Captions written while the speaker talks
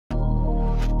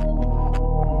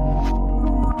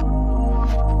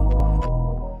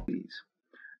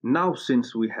Now,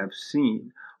 since we have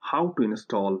seen how to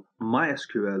install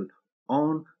MySQL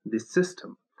on this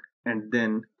system and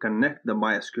then connect the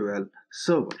MySQL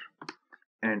server,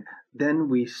 and then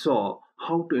we saw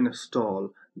how to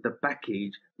install the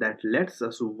package that lets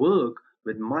us work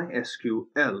with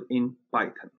MySQL in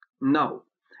Python. Now,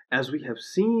 as we have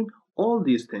seen all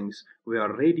these things, we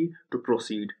are ready to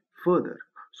proceed further.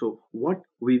 So what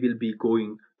we will be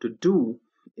going to do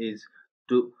is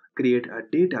to create a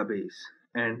database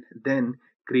and then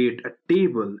create a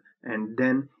table and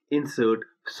then insert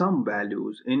some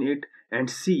values in it and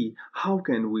see how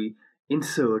can we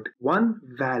insert one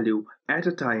value at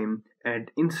a time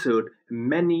and insert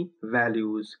many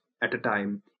values at a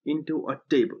time into a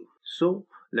table. So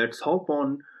let's hop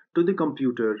on to the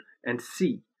computer and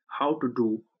see how to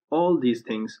do all these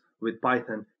things with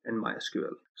Python and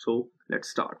MySQL. So let's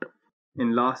start.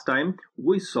 In last time,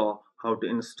 we saw how to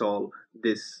install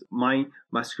this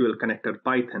MySQL connector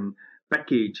Python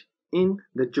package in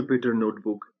the Jupyter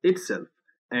notebook itself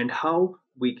and how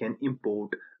we can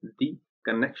import the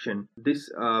connection,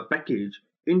 this package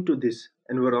into this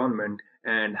environment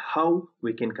and how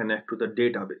we can connect to the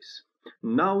database.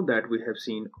 Now that we have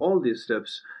seen all these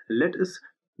steps, let us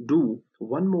do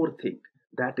one more thing,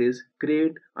 that is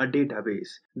create a database.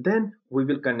 Then we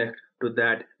will connect to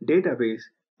that database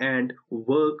and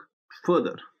work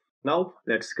further. Now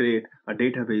let's create a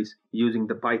database using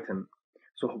the Python.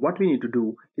 So what we need to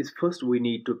do is first we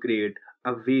need to create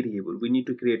a variable. We need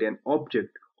to create an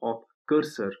object of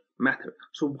cursor method.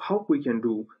 So how we can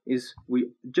do is we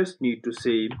just need to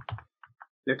say,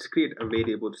 let's create a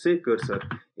variable, say cursor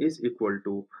is equal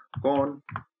to con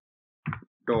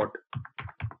dot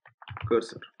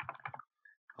cursor.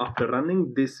 After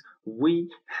running this, we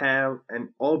have an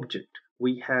object,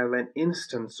 we have an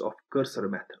instance of cursor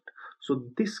method. So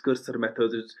this cursor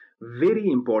method is very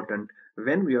important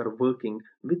when we are working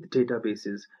with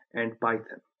databases and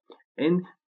Python. And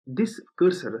this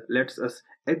cursor lets us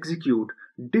execute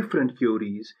different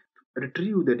queries,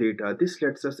 retrieve the data. This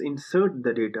lets us insert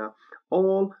the data.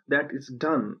 All that is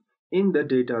done in the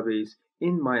database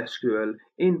in MySQL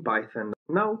in Python.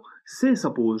 Now, say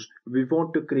suppose we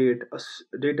want to create a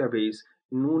database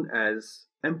known as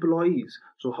employees.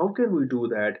 So how can we do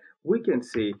that? We can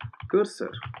say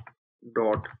cursor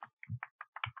dot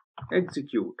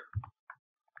execute,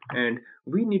 and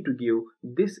we need to give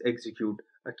this execute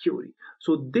a query.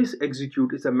 So this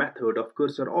execute is a method of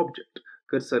cursor object,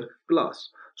 cursor class.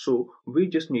 So we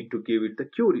just need to give it the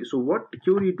query. So what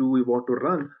query do we want to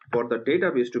run for the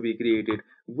database to be created?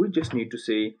 We just need to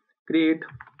say create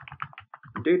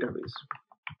database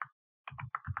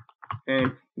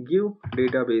and give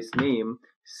database name.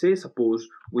 Say suppose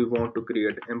we want to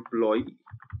create employee,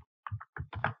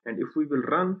 and if we will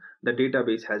run, the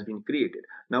database has been created.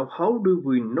 Now how do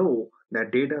we know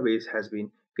that database has been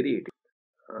created?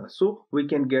 So we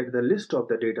can get the list of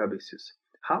the databases.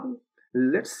 How?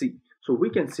 Let's see. So we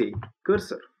can say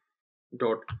cursor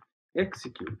dot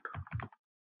execute.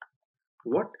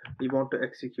 What we want to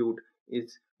execute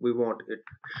is we want it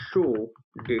show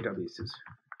databases.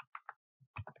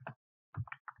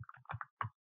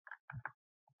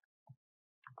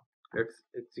 Let's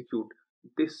execute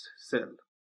this cell.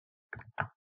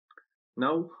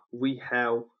 Now we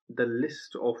have the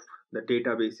list of the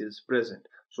databases present.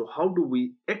 So how do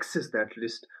we access that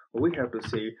list? We have to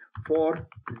say for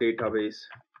database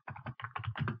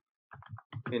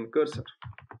in cursor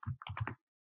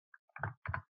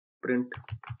print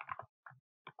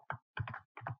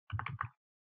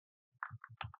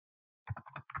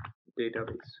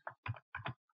database.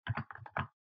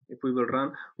 If we will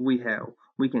run,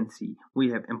 we can see we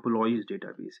have employees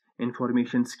database,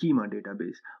 information schema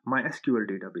database, MySQL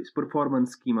database,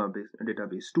 performance schema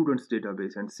database, students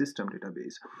database, and system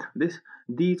database.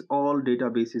 These all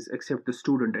databases except the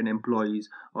student and employees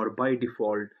are by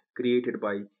default created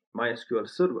by MySQL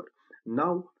server.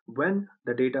 Now when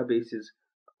the databases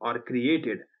are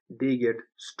created, they get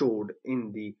stored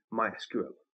in the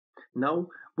MySQL. Now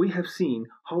we have seen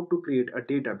how to create a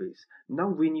database. Now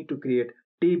we need to create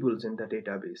tables in the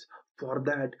database. For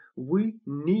that, we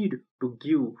need to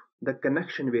give the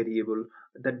connection variable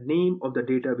the name of the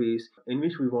database in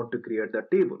which we want to create the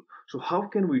table. So how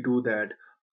can we do that?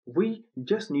 We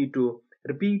just need to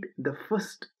repeat the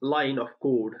first line of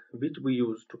code which we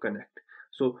use to connect.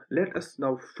 So let us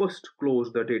now first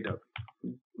close the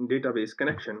database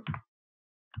connection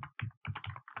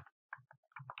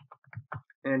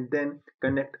and then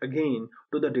connect again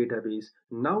to the database,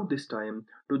 now this time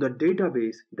to the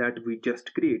database that we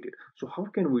just created. So how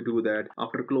can we do that?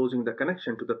 After closing the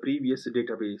connection to the previous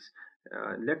database,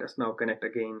 let us now connect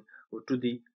again to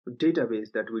the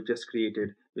database that we just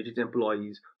created, which is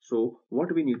employees. So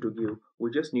what we need to give,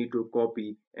 we just need to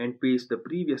copy and paste the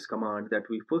previous command that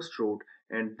we first wrote,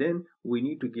 and then we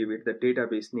need to give it the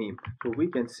database name. So we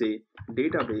can say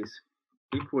database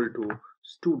equal to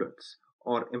students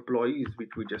or employees,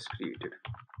 which we just created.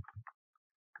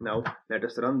 Now let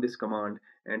us run this command,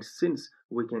 and since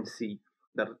we can see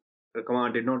that the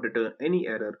command did not return any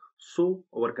error, so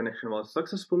our connection was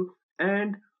successful,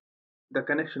 and the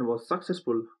connection was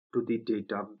successful to the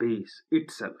database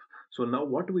itself. So now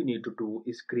what we need to do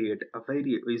is create a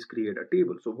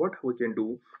table. So what we can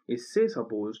do is, say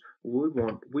suppose we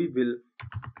will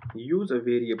use a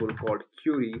variable called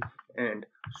query and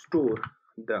store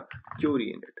the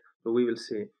query in it. So we will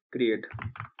say create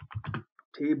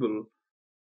table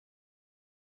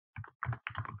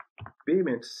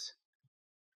payments,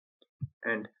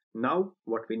 and now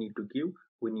what we need to give,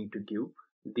 we need to give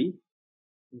the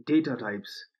data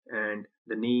types and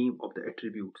the name of the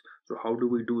attributes. So how do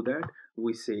we do that?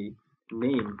 We say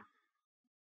name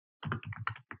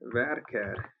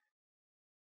varchar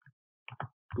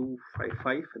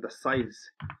 255, the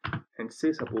size, and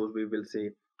say suppose we will say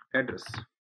address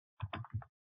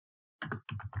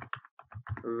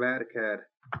varchar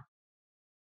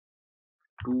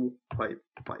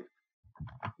 255.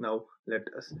 Now let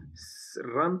us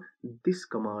run this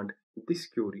command, this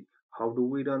query. How do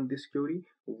we run this query?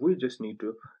 We just need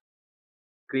to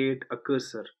create a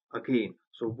cursor again.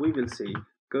 So we will say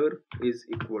cur is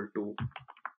equal to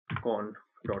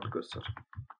con.cursor,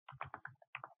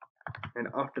 and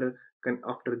after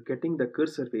getting the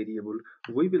cursor variable,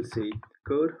 we will say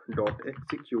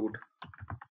cur.execute.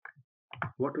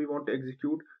 What we want to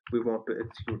execute? We want to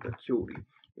execute the query.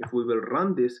 If we will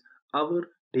run this, our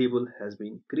table has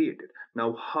been created.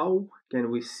 Now how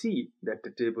can we see that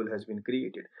the table has been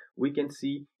created? We can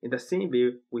see in the same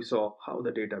way we saw how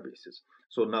the database is.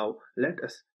 So now let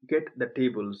us get the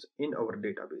tables in our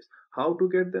database. How to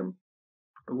get them?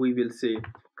 We will say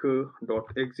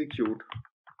cur.execute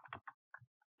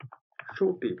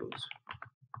show tables.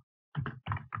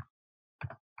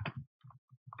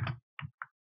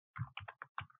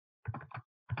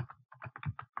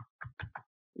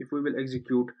 If we will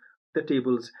execute, the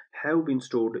tables have been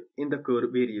stored in the cur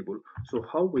variable. So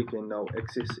how we can now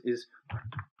access is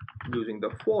using the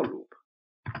for loop.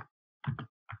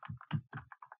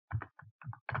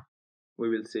 We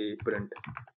will say print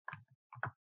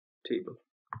table.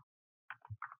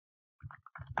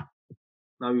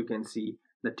 Now you can see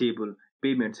the table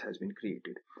payments has been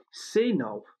created. Say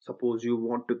now, suppose you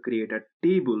want to create a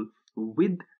table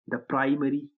with the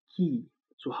primary key.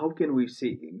 So how can we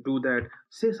do that?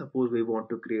 Say suppose we want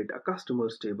to create a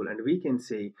customers table, and we can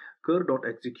say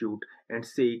cur.execute and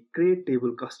say create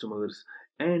table customers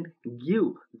and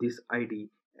give this ID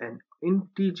an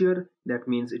integer. That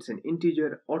means it's an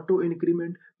integer auto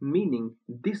increment, meaning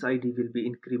this ID will be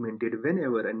incremented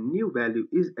whenever a new value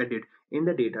is added in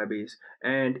the database,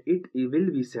 and it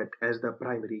will be set as the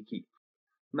primary key.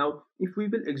 Now if we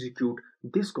will execute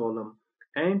this column,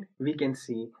 and we can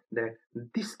see that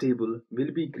this table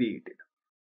will be created.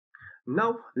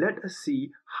 Now let us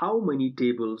see how many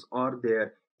tables are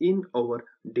there in our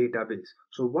database.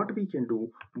 So what we can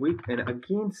do, we can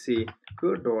again say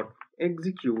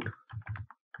cur.execute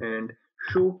and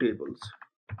show tables,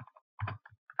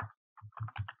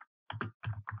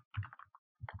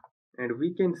 and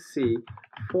we can say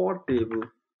for table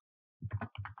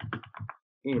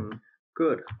in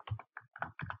cur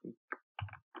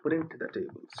print the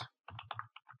tables,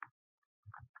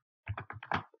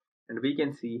 and we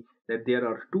can see that there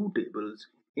are two tables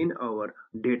in our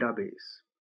database.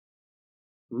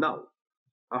 Now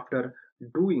after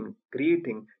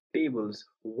creating tables,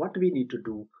 what we need to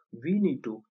do, we need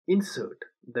to insert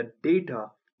the data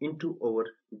into our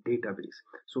database.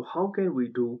 So how can we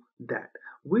do that?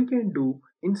 We can do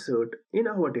insert in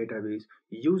our database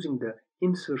using the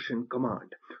insertion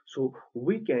command. So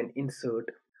we can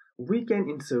insert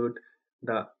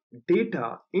the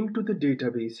data into the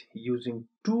database using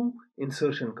two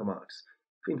insertion commands.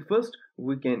 In first,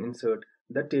 we can insert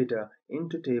the data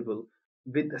into table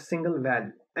with a single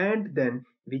value, and then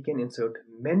we can insert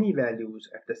many values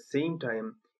at the same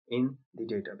time in the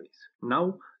database.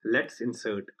 Now let's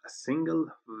insert a single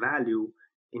value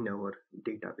in our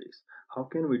database. How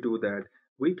can we do that?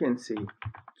 We can say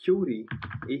query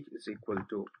is equal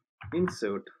to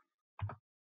insert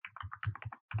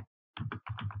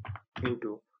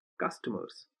into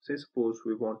customers. Say suppose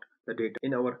we want the data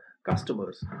in our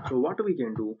customers. So what we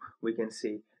can do, we can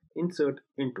say insert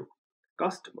into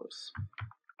customers,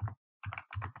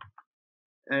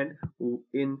 and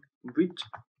in which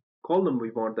column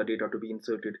we want the data to be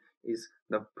inserted is,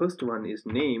 the first one is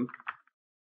name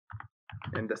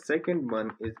and the second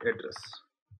one is address.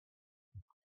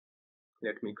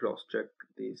 Let me cross check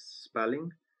the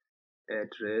spelling,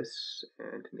 address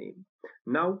and name.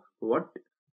 Now what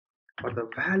are the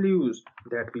values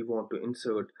that we want to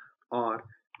insert? Are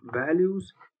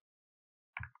values,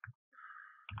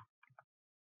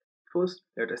 first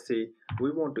let us say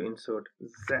we want to insert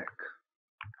Zach,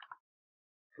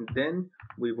 and then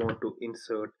we want to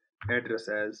insert address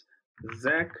as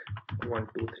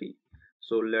Zach123.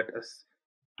 So let us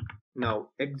now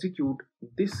execute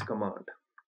this command.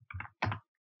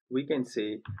 We can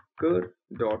say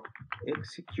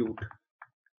cur.execute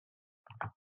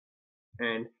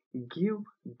and give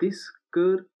this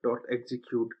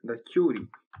cur.execute the query.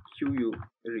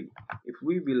 If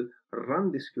we will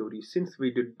run this query, since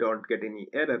we did not get any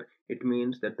error, it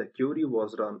means that the query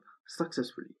was run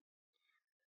successfully.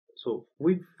 So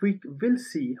we will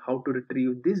see how to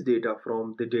retrieve this data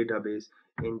from the database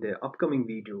in the upcoming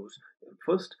videos.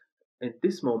 First, at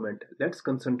this moment, let's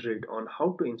concentrate on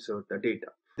how to insert the data.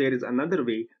 There is another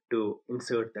way to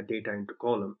insert the data into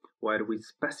column where we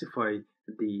specify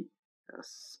the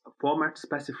format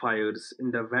specifiers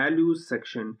in the values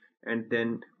section, and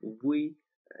then we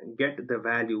get the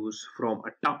values from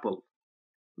a tuple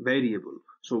variable.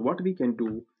 So what we can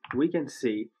do, we can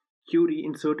say query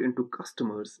insert into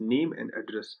customers name and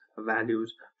address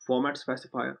values format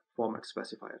specifier.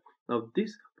 Now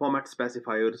these format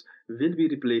specifiers will be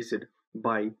replaced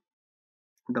by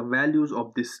the values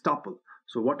of this tuple.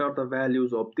 So what are the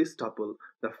values of this tuple?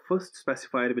 The first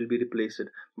specifier will be replaced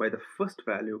by the first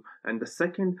value and the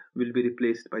second will be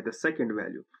replaced by the second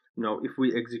value. Now if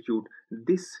we execute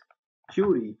this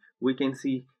query, we can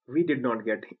see we did not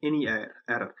get any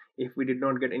error. If we did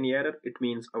not get any error, it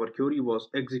means our query was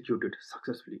executed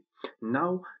successfully.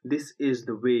 Now this is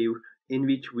the way in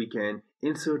which we can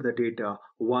insert the data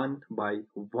one by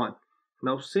one.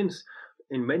 Now since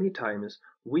in many times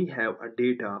we have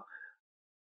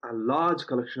a large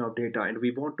collection of data and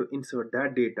we want to insert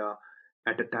that data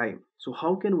at a time. So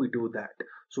how can we do that?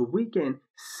 So we can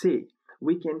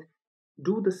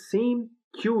do the same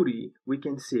query. We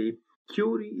can say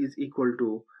query is equal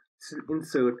to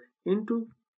insert into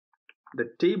the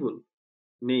table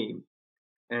name,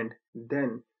 and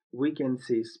then we can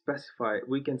specify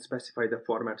the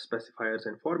format specifiers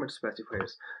and format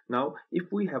specifiers. Now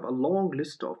if we have a long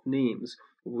list of names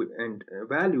and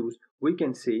values, we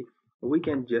can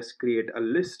just create a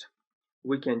list.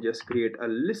 We can just create a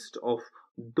list of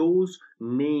those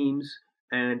names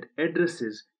and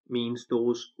addresses, means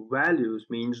those values,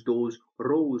 means those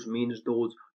rows, means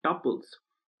those tuples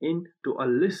into a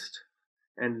list,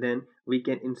 and then we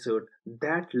can insert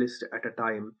that list at a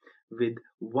time, with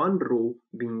one row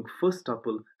being first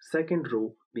tuple, second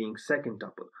row being second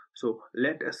tuple. So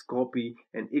let us copy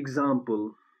an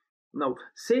example. Now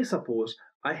say suppose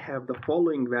I have the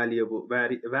following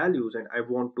values and I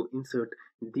want to insert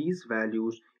these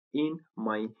values in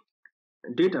my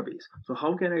database. So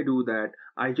how can I do that?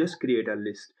 I just create a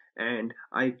list and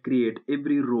I create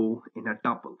every row in a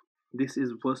tuple. This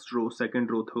is first row, second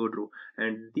row, third row,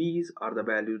 and these are the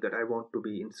values that I want to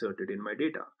be inserted in my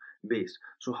database.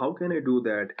 So how can I do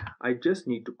that? I just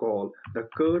need to call the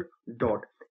cur dot,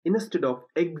 instead of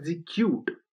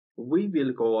execute, we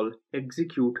will call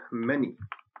execute many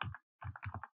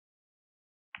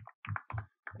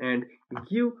and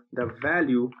give the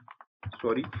value,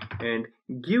 and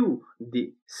give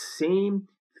the same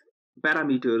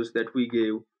parameters that we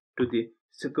gave to the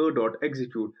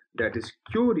cur.execute, that is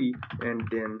query and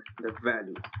then the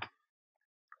value.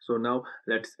 So now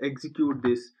let's execute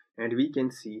this and we can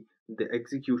see the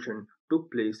execution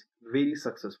took place very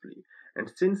successfully. And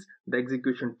since the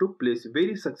execution took place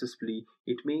very successfully,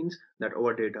 it means that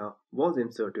our data was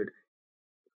inserted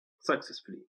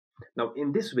successfully. Now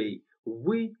in this way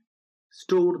we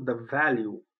store the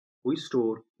value, we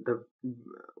store the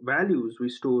values, we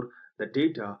store the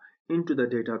data into the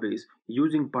database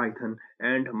using Python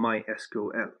and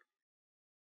MySql.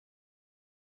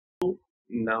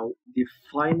 Now the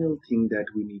final thing that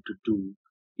we need to do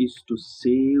is to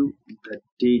save the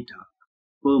data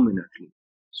permanently.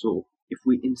 So if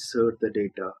we insert the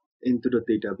data into the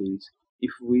database,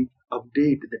 if we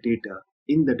update the data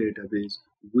in the database,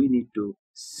 we need to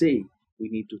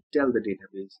tell the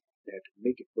database that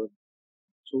make it permanent.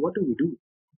 So what do?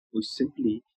 We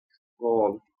simply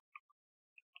call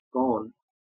conn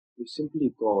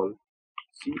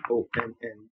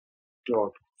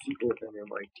dot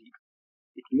conmit.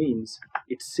 It means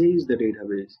it says the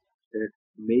database that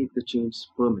make the change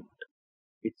permanent.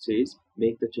 It says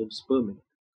make the change permanent.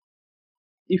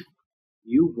 If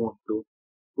you want to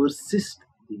persist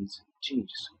these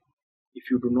changes. If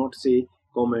you do not say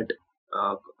comment,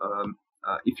 uh,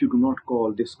 if you do not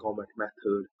call this comment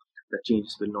method, the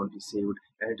changes will not be saved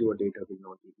and your data will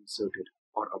not be inserted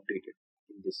or updated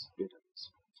in this database.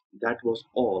 That was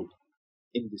all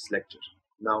in this lecture.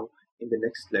 Now, in the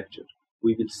next lecture,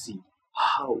 we will see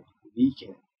how we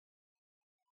can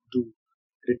do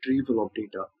retrieval of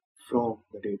data from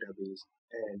the database,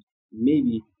 and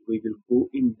maybe we will go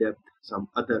in depth some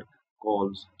other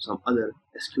calls, some other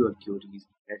SQL queries,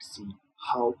 and see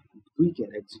how we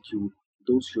can execute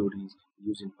those queries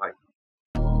using Python.